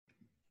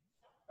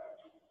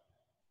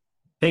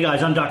Hey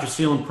guys, I'm Dr.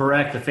 Selene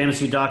Perek, the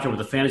Fantasy Doctor with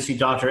the Fantasy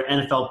Doctor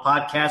NFL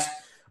podcast.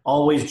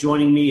 Always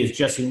joining me is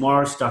Jesse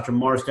Morris. Dr.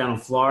 Morris down in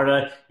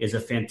Florida is a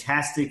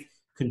fantastic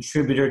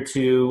contributor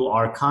to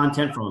our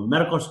content from a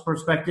medical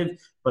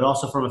perspective, but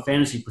also from a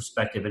fantasy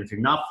perspective. And if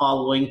you're not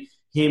following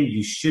him,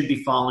 you should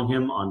be following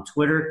him on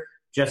Twitter.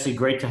 Jesse,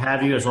 great to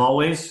have you as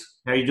always.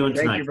 How are you doing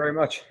tonight? Thank you very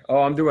much.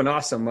 Oh, I'm doing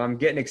awesome. I'm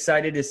getting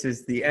excited. This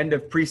is the end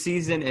of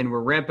preseason, and we're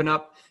ramping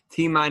up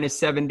T-minus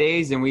 7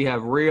 days, and we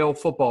have real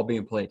football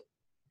being played.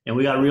 And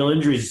we got real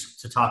injuries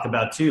to talk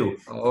about too.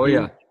 Oh,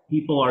 yeah.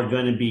 People are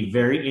going to be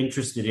very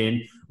interested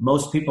in.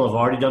 Most people have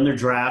already done their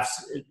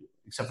drafts,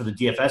 except for the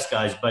DFS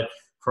guys. But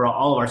for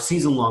all of our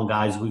season-long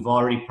guys, we've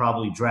already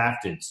probably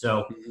drafted.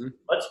 So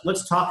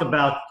let's talk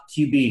about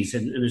QBs.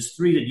 And there's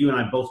three that you and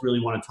I both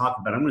really want to talk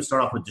about. I'm going to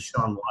start off with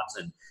DeShaun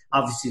Watson.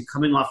 Obviously,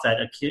 coming off that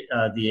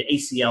the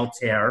ACL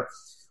tear,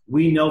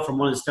 we know from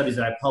one of the studies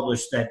that I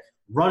published that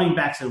running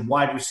backs and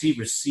wide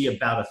receivers see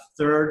about a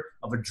third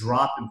of a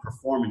drop in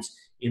performance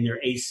in their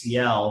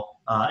ACL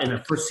in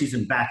their first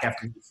season back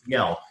after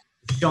ACL.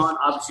 DeShaun,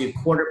 obviously a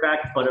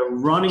quarterback, but a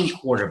running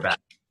quarterback.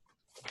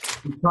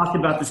 We talked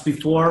about this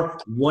before.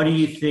 What do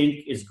you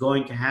think is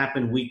going to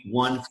happen week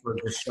one for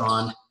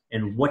DeShaun,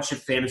 and what should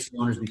fantasy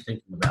owners be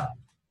thinking about?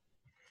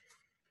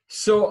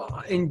 So,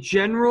 in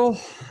general,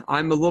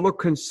 I'm a little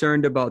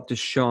concerned about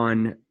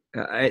DeShaun.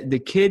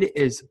 The kid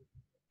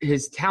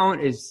his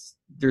talent is,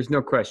 there's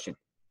no question.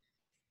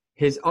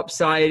 His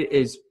upside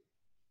is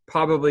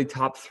probably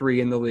top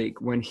 3 in the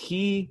league. When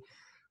he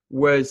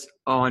was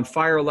on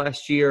fire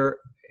last year,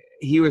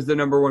 he was the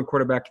number 1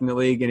 quarterback in the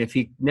league. And if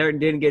he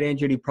didn't get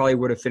injured, he probably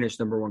would have finished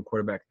number 1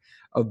 quarterback.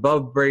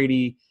 Above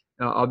Brady,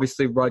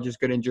 obviously Rodgers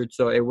got injured,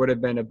 so it would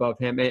have been above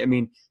him. I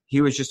mean,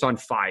 he was just on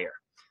fire.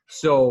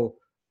 So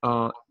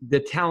the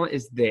talent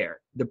is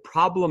there. The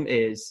problem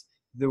is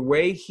the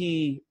way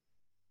he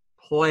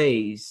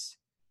plays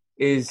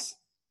is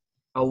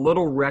a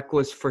little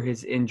reckless for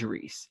his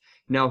injuries.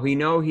 Now, we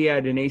know he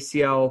had an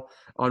ACL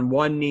on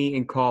one knee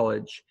in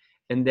college,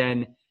 and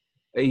then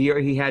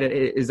he had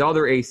his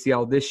other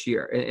ACL this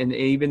year. And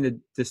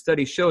even the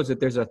study shows that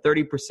there's a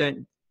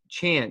 30%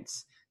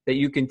 chance that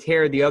you can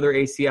tear the other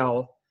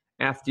ACL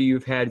after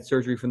you've had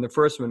surgery from the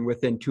first one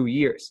within 2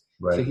 years.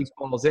 Right. So he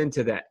falls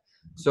into that.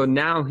 So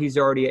now he's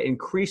already at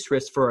increased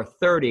risk for a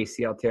third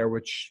ACL tear,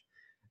 which,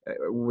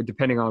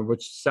 depending on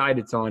which side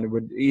it's on,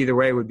 either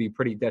way would be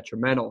pretty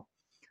detrimental.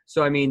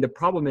 So, I mean, the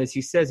problem is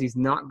he says he's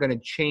not going to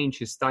change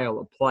his style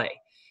of play.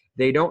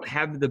 They don't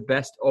have the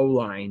best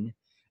O-line.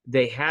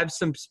 They have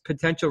some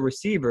potential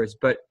receivers,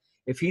 but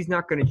if he's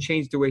not going to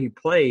change the way he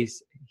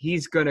plays,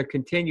 he's going to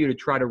continue to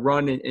try to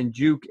run and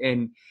juke,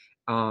 and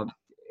all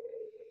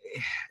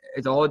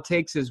it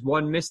takes is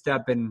one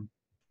misstep, and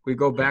we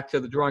go back to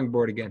the drawing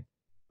board again.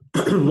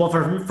 Well,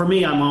 for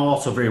me, I'm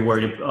also very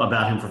worried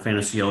about him for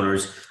fantasy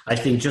owners. I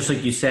think, just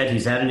like you said,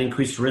 he's at an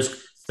increased risk.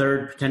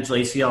 Third potential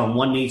ACL on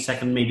one knee,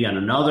 second maybe on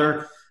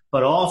another.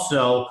 But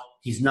also,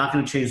 he's not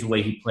going to change the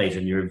way he plays,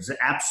 and you're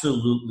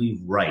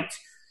absolutely right.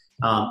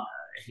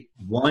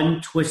 One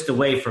twist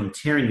away from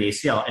tearing the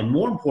ACL, and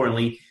more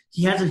importantly,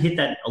 he hasn't hit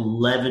that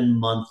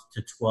 11-month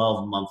to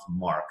 12-month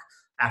mark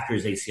after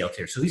his ACL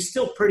tear. So he's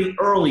still pretty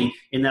early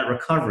in that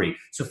recovery.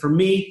 So for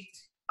me,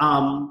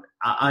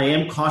 I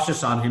am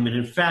cautious on him. And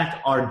in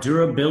fact, our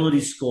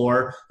durability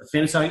score, the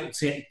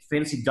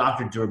Fantasy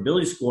Doctor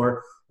durability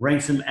score,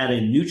 ranks him at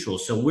a neutral.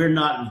 So we're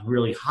not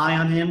really high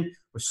on him.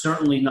 We're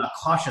certainly not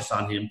cautious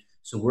on him.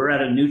 So we're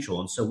at a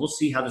neutral. And so we'll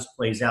see how this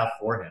plays out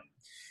for him.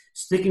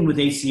 Sticking with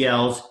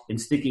ACLs and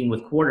sticking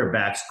with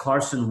quarterbacks,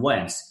 Carson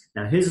Wentz.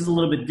 Now, his is a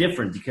little bit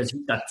different because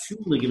he's got 2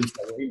 ligaments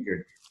that were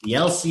injured, the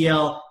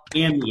LCL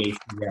and the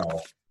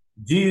ACL.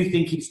 Do you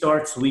think he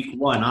starts week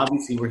 1?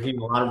 Obviously, we're hearing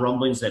a lot of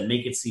rumblings that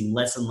make it seem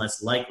less and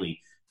less likely.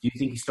 Do you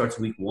think he starts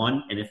week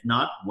 1? And if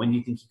not, when do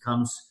you think he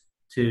comes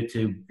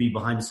to be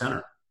behind the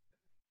center?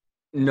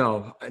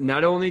 No,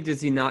 not only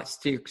does he not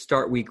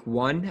start week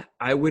 1,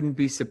 I wouldn't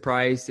be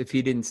surprised if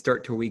he didn't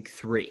start to week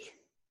 3.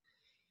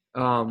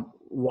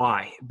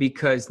 Why?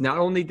 Because not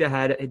only did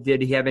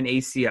he have an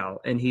ACL,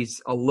 and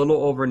he's a little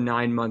over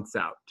 9 months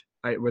out,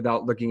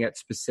 without looking at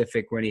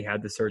specific when he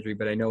had the surgery,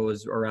 but I know it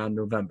was around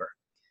November.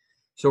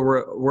 So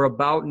we're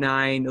about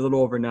a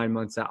little over 9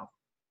 months out.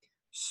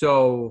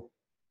 So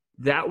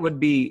that would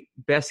be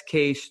best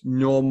case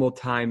normal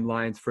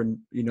timelines for,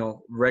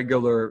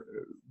 regular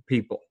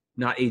people,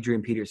 not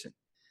Adrian Peterson.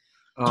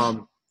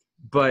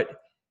 But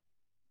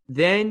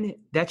then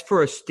that's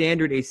for a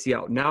standard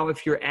ACL. Now,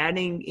 if you're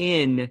adding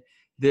in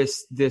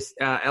this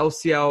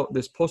LCL,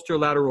 this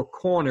posterolateral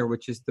corner,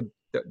 which is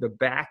the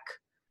back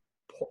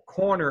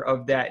corner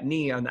of that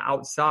knee on the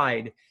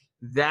outside,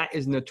 that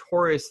is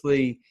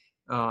notoriously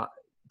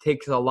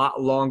takes a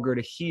lot longer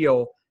to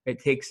heal.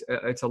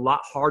 It's a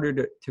lot harder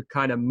to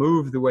kind of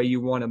move the way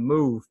you want to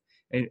move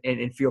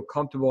and feel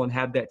comfortable and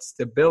have that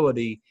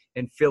stability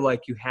and feel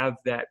like you have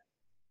that,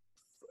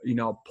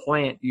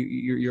 plant.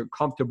 You're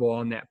comfortable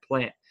on that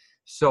plant.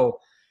 So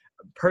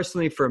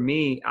personally for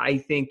me, I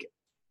think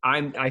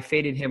I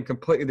faded him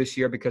completely this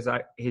year because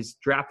his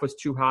draft was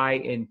too high,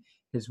 and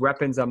His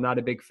weapons, I'm not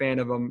a big fan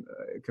of them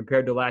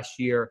compared to last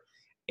year.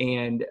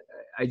 And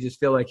I just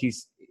feel like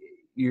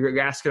you're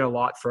asking a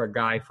lot for a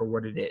guy for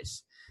what it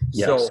is.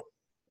 Yes. So,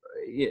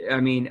 I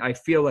mean, I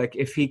feel like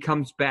if he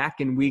comes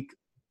back in week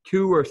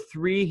 2 or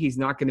 3, he's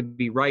not going to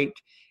be right.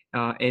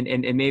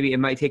 And maybe it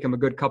might take him a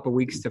good couple of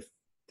weeks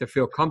to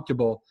feel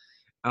comfortable.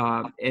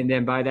 And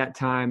then by that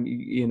time,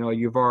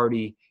 you're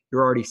already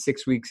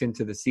 6 weeks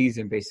into the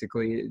season,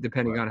 basically,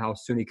 depending on how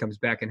soon he comes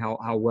back and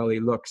how well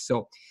he looks.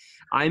 So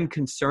I'm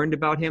concerned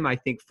about him. I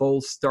think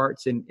Foles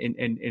starts in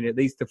at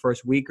least the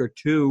first week or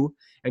 2.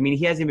 I mean,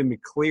 he hasn't even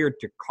been cleared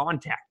to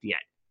contact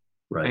yet.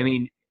 Right. I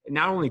mean,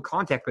 not only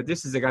contact, but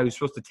this is a guy who's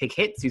supposed to take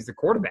hits. He's the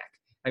quarterback,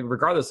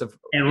 regardless of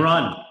 – and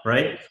run,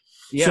 right?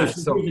 Yeah.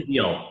 So here's the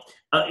deal.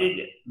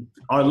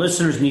 Our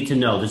listeners need to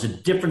know there's a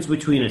difference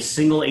between a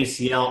single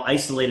ACL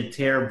isolated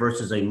tear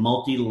versus a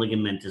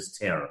multi-ligamentous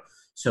tear.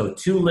 So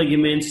 2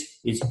 ligaments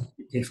it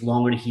takes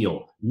longer to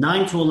heal.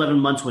 9 to 11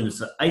 months when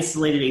it's an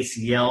isolated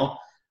ACL.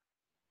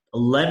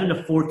 11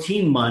 to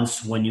 14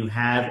 months when you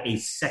have a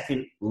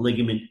second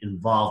ligament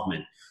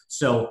involvement.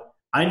 So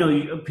I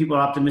know people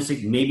are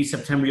optimistic. Maybe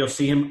September you'll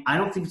see him. I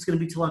don't think it's going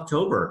to be till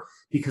October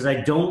because I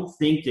don't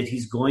think that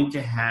he's going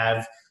to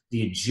have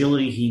the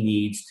agility he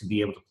needs to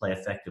be able to play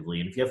effectively.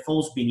 And if you have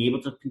Foles being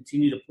able to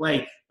continue to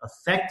play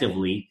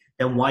effectively,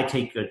 then why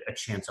take a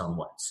chance on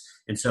Wentz?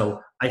 And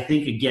so I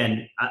think,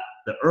 again,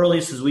 the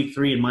earliest is week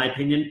 3, in my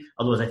opinion.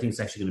 Otherwise, I think it's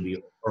actually going to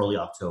be early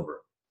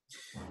October.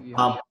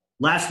 Yeah.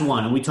 Last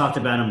one, and we talked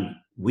about him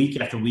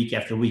week after week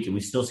after week, and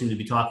we still seem to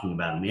be talking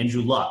about him.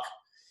 Andrew Luck,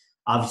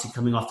 obviously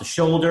coming off the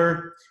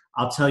shoulder.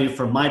 I'll tell you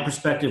from my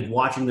perspective,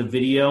 watching the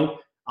video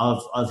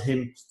of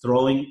him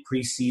throwing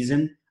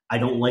preseason, I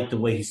don't like the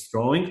way he's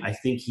throwing. I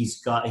think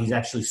he's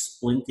actually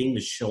splinting the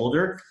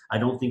shoulder. I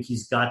don't think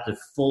he's got the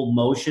full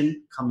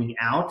motion coming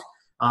out.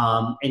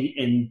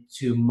 And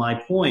to my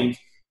point,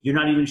 you're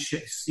not even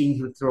seeing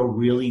him throw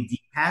really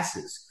deep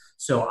passes.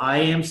 So I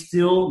am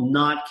still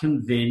not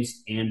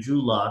convinced Andrew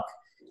Luck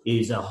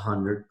is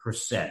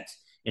 100%.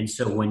 And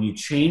so when you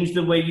change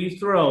the way you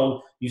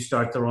throw, you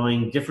start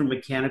throwing different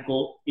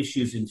mechanical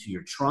issues into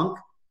your trunk,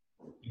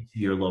 into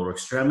your lower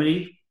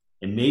extremity,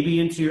 and maybe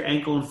into your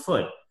ankle and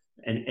foot.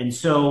 And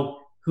so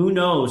who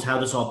knows how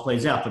this all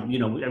plays out. But,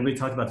 everybody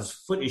talked about this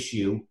foot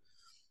issue.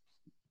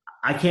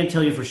 I can't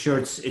tell you for sure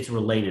it's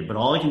related. But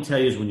all I can tell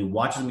you is when you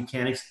watch the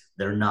mechanics,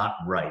 they're not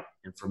right.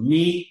 And for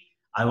me,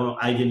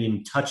 I didn't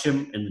even touch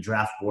him in the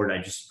draft board. I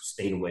just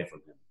stayed away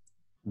from him.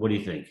 What do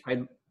you think?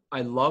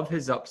 I love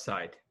his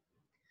upside.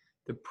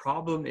 The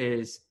problem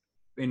is,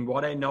 in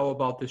what I know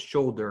about the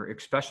shoulder,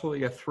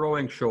 especially a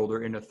throwing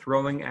shoulder in a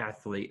throwing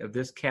athlete of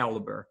this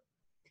caliber,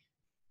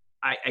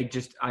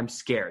 I'm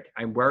scared.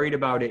 I'm worried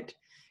about it.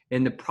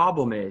 And the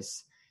problem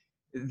is,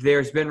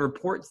 there's been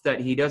reports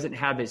that he doesn't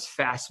have his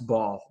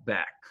fastball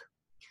back.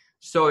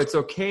 So it's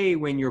okay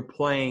when you're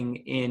playing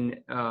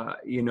in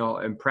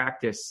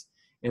practice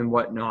and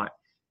whatnot.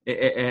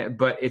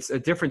 But it's a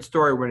different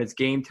story when it's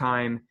game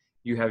time.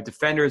 You have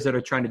defenders that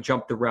are trying to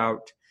jump the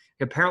route.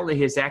 Apparently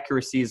his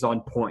accuracy is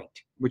on point,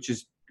 which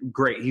is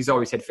great. He's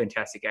always had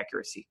fantastic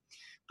accuracy.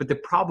 But the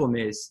problem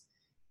is,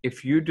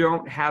 if you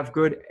have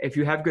good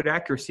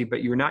accuracy,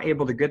 but you're not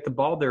able to get the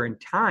ball there in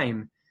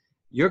time,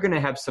 you're going to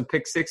have some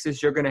pick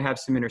sixes. You're going to have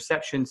some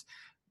interceptions.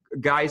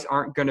 Guys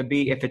aren't going to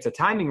be, if it's a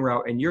timing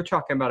route and you're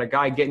talking about a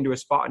guy getting to a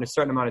spot in a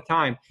certain amount of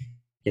time,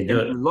 and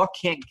Luck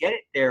can't get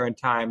it there in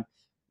time,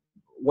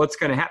 what's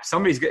going to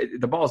happen?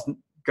 The ball's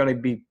going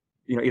to be,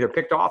 either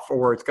picked off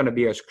or it's going to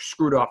be a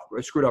screwed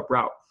up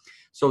route.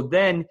 So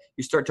then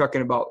you start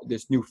talking about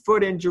this new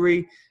foot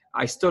injury.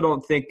 I still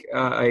don't think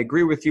I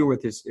agree with you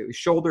with his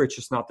shoulder. It's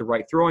just not the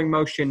right throwing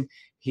motion.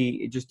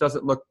 It just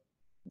doesn't look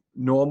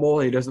normal.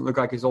 He doesn't look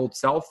like his old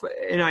self.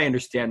 And I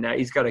understand that.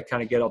 He's got to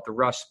kind of get out the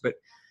rust. But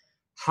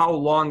how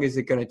long is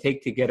it going to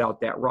take to get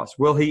out that rust?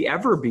 Will he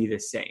ever be the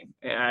same?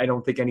 I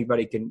don't think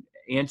anybody can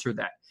answer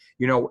that.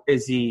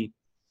 Is he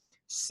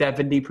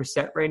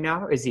 70% right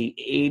now? Is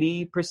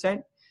he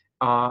 80%?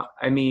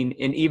 And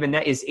even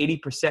that is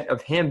 80%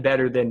 of him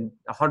better than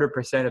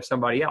 100% of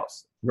somebody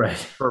else. Right.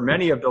 For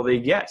many of the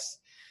league, yes.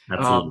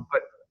 Absolutely.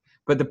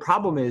 But the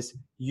problem is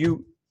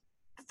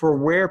for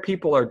where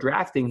people are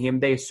drafting him,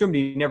 they assumed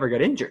he never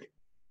got injured.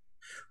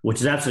 Which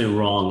is absolutely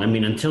wrong.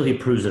 Until he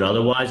proves it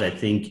otherwise, I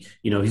think,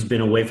 he's been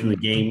away from the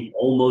game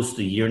almost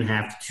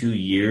 1.5 to 2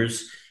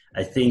 years.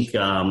 I think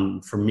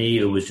for me,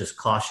 it was just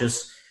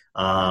cautious.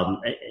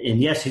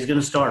 And yes, he's going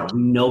to start. We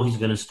know he's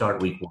going to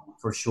start week 1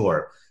 for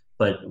sure.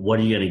 But what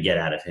are you going to get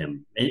out of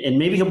him? And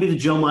maybe he'll be the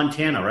Joe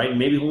Montana, right?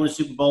 Maybe he'll win a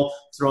Super Bowl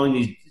throwing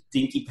these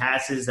dinky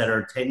passes that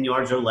are 10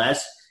 yards or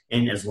less.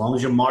 And as long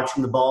as you're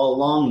marching the ball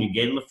along and you're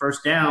getting the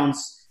first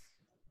downs,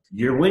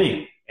 you're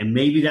winning. And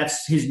maybe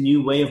that's his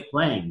new way of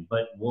playing.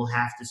 But we'll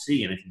have to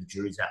see. And I think the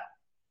jury's out.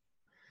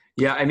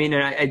 Yeah,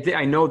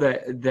 I know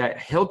that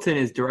Hilton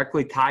is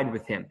directly tied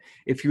with him.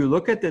 If you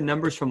look at the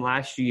numbers from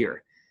last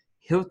year,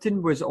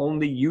 Hilton was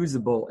only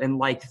usable in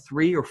like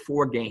 3 or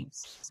 4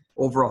 games,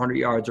 over 100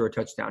 yards or a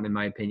touchdown, in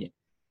my opinion,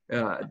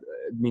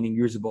 meaning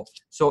usable.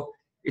 So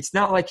It's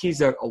not like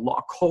he's a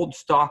cold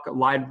stock,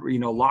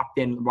 locked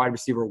in wide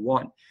receiver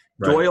one.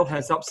 Right. Doyle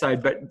has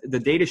upside, but the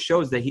data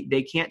shows that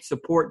they can't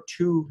support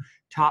 2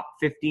 top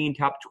 15,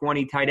 top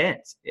 20 tight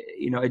ends.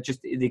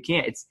 They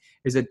can't.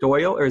 Is it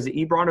Doyle or is it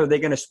Ebron? Or are they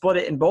going to split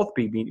it and both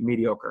be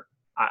mediocre?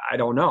 I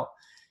don't know.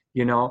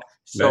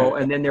 So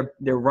right. And then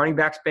their running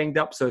backs banged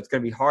up, so it's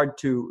going to be hard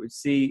to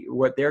see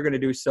what they're going to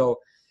do. So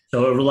it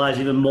relies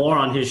even more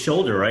on his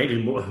shoulder, right?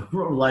 And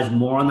relies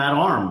more on that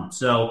arm.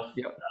 So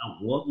yeah.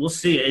 We'll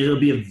see. It'll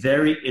be a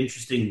very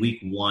interesting week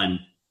 1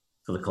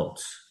 for the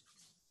Colts.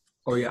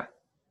 Oh, yeah.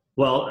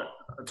 Well,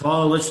 to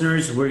all our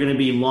listeners, we're going to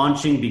be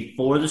launching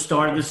before the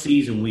start of the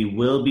season. We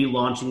will be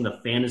launching the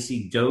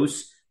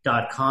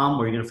fantasydose.com,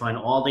 where you're going to find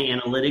all the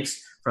analytics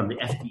from the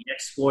FDX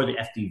score, the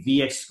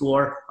FDVX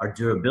score, our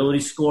durability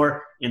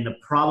score, and the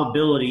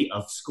probability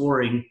of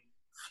scoring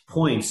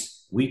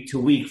points week to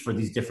week for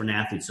these different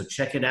athletes. So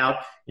check it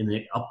out in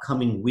the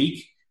upcoming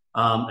week.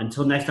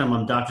 Until next time,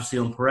 I'm Dr.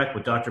 Selene Jesse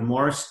with Dr.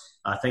 Morris.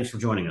 Thanks for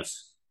joining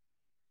us.